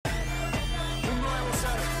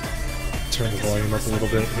turn the volume up a little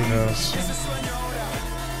bit. Who knows?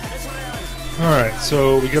 Alright,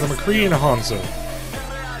 so we got a McCree and a Hanzo.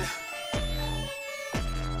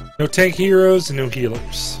 No tank heroes and no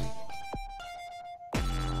healers.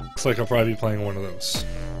 Looks like I'll probably be playing one of those.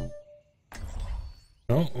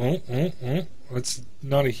 Oh. That's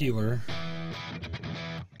not a healer.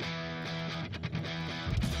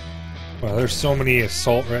 Wow, there's so many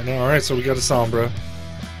assault right now. Alright, so we got a Sombra.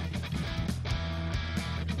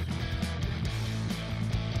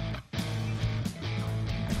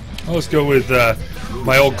 Let's go with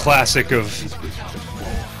my old classic of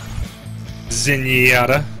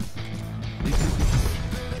Zenyatta.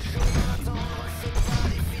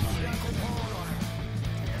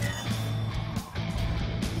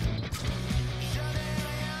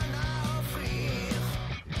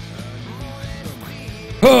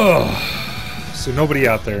 Oh, so nobody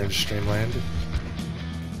out there in Streamland.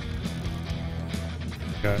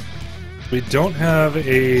 Okay. We don't have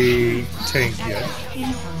a tank yet.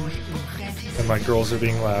 And my girls are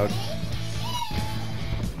being loud.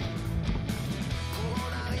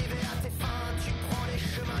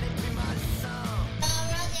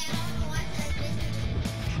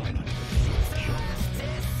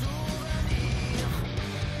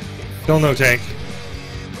 Still no tank.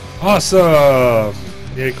 Awesome!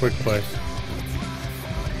 Yay, quick play. 5,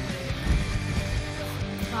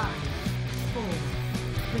 4,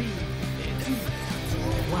 3, 2,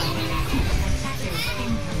 1. Attackers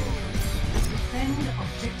incoming. Defend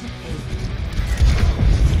objective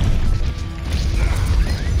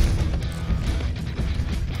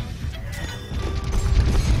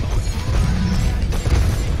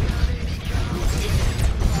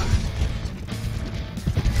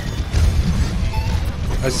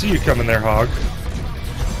I see you coming there, Hog.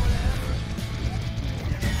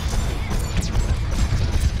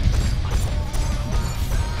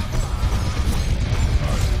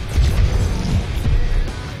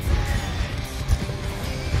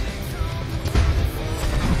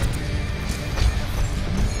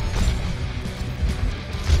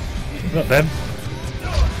 Not bad.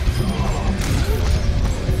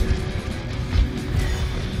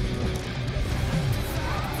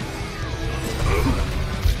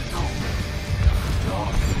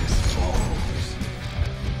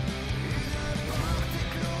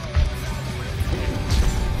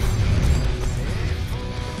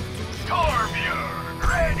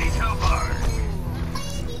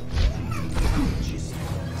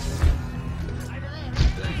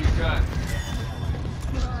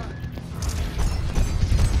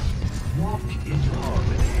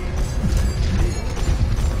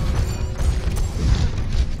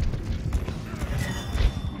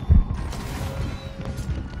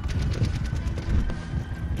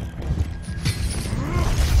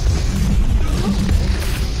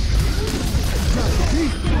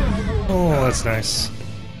 Oh, that's nice.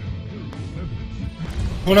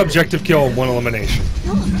 One objective kill and one elimination.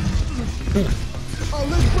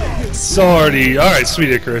 It's already... Alright,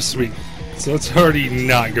 sweet Icarus, sweet. So it's already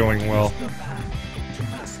not going well.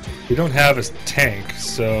 We don't have a tank,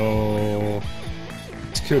 so...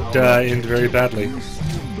 This could end very badly.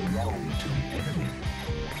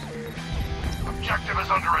 Objective is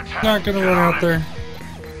under attack. Not gonna run out there.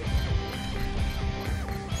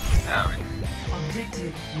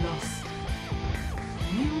 objective lost.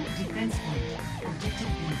 New defense point. Objective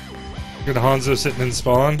B. Good Hanzo sitting in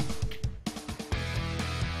spawn.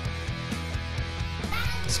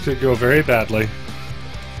 This could go very badly.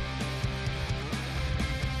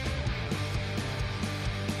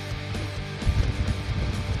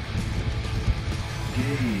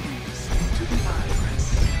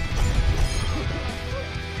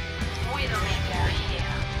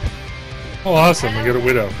 Oh, awesome! We got a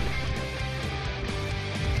Widow.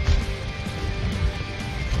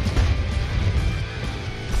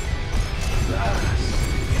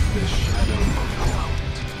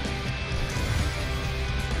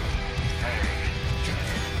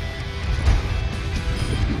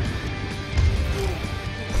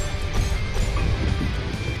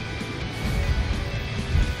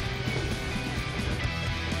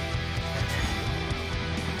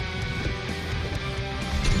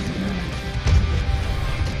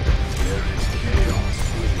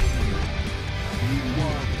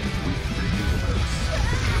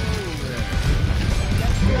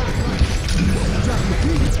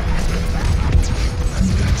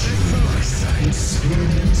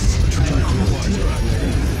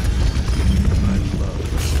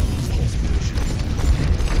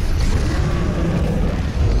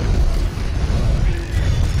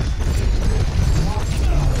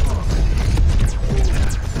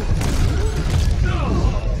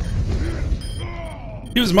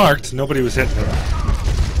 He was marked. Nobody was hitting him.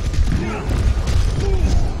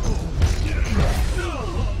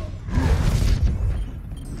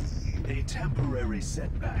 A temporary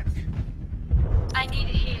setback. I need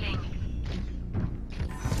healing.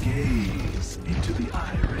 Gaze into the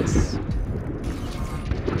iris.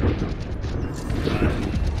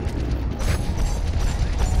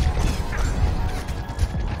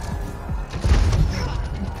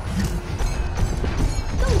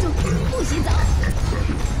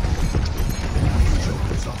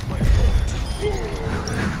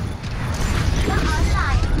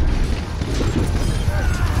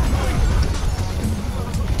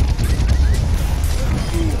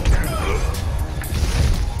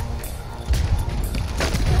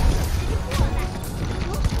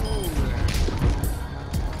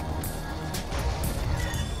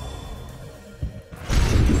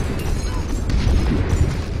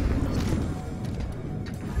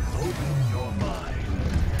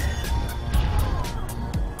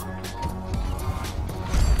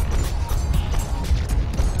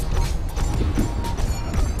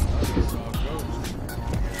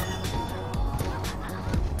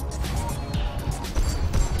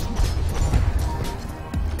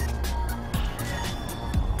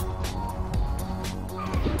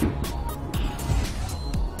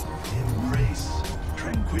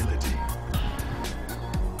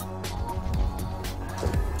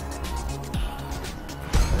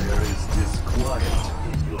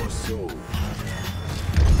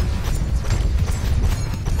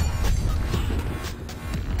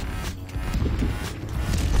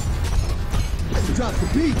 Drop the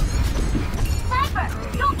beat. Sniper,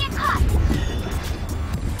 don't get caught.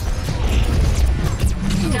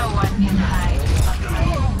 No one can hide.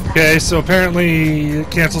 Okay, so apparently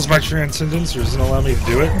it cancels my transcendence or doesn't allow me to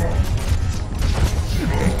do it.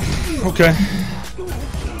 Okay.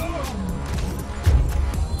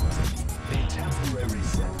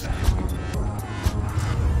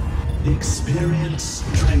 Experience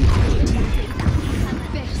tranquility.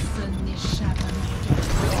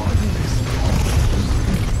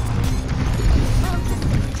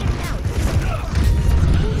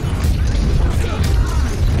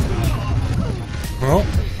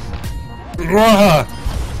 Well,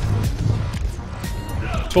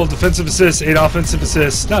 12 defensive assists, 8 offensive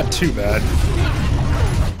assists. Not too bad.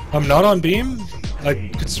 I'm not on beam?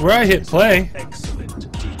 I could swear I hit play.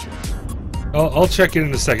 Excellent teacher. I'll check it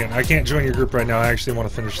in a second. I can't join your group right now. I actually want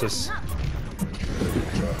to finish this.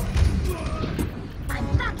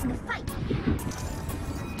 I'm back in the fight.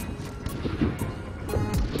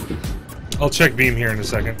 I'll check beam here in a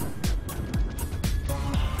second.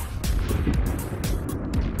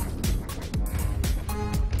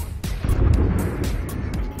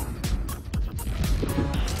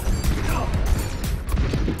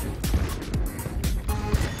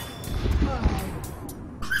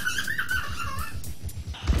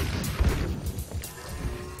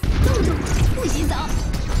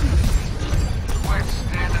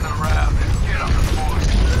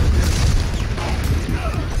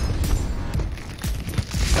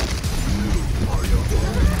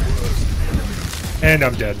 And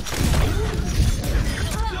I'm dead.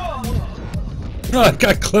 Oh, I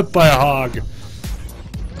got clipped by a hog.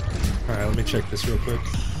 Alright, let me check this real quick.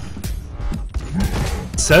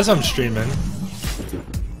 It says I'm streaming.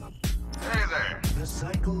 Hey there. The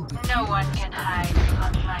cycle No one can hide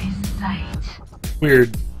from my sight.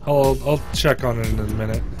 Weird. I'll check on it in a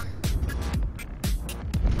minute.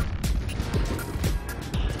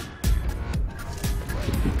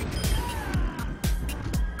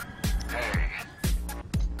 Hey.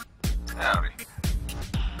 Howdy.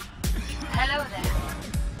 Hello there.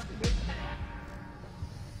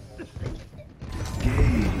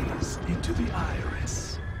 gaze into the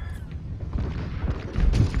iris.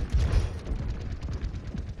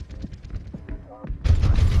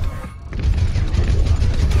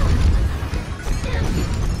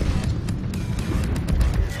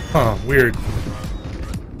 Huh, weird.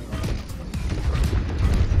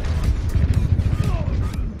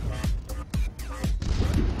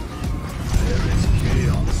 There is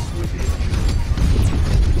chaos within.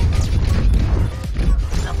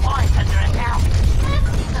 The boy's under attack.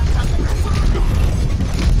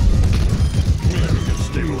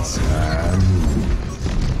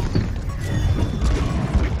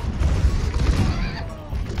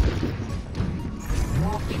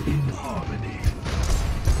 Walk in harmony.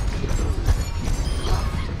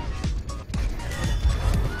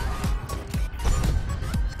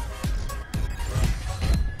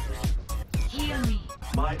 Heal me.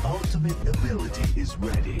 My ultimate ability is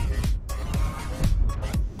ready.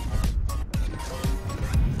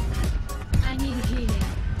 I need healing.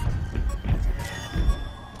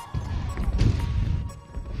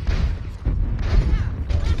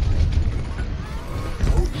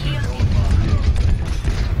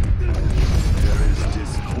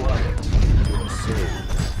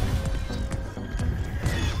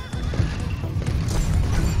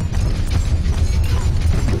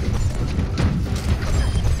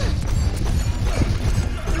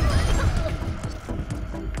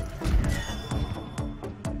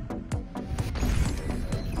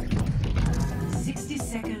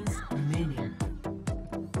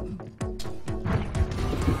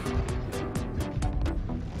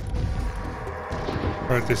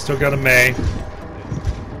 Alright, they still got a May.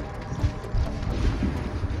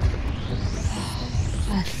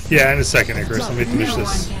 Yeah, in a second, Icarus. Let me finish No one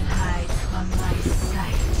this. can hide from my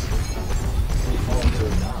sight.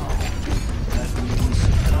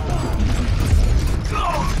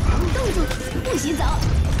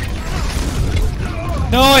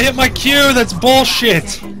 No, I hit my Q! That's bullshit!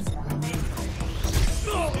 Seconds remaining.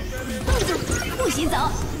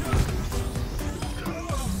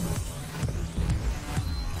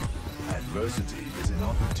 Adversity is an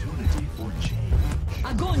opportunity for change.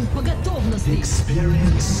 Огонь по готовности.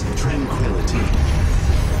 Experience tranquility.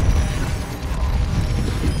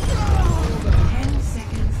 10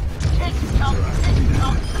 seconds.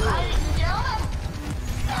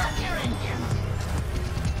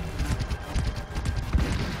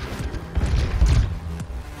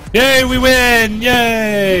 Yay, we win!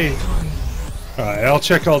 Yay! Alright, I'll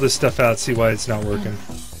check all this stuff out, see why it's not working.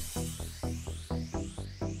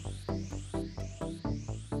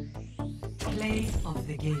 Play of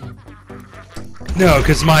the game. No,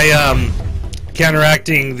 because my,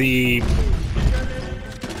 counteracting the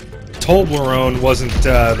Toblerone wasn't,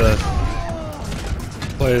 the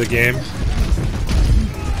play of the game.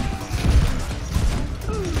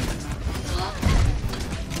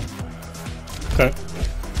 Okay.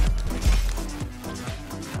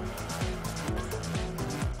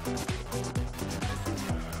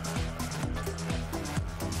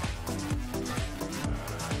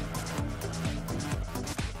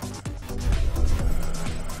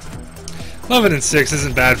 Eleven and 6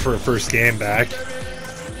 isn't bad for a first game back.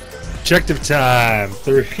 Objective time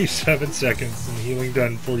 37 seconds and healing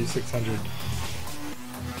done 4,600.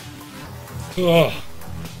 Ugh.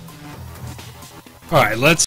 All right, let's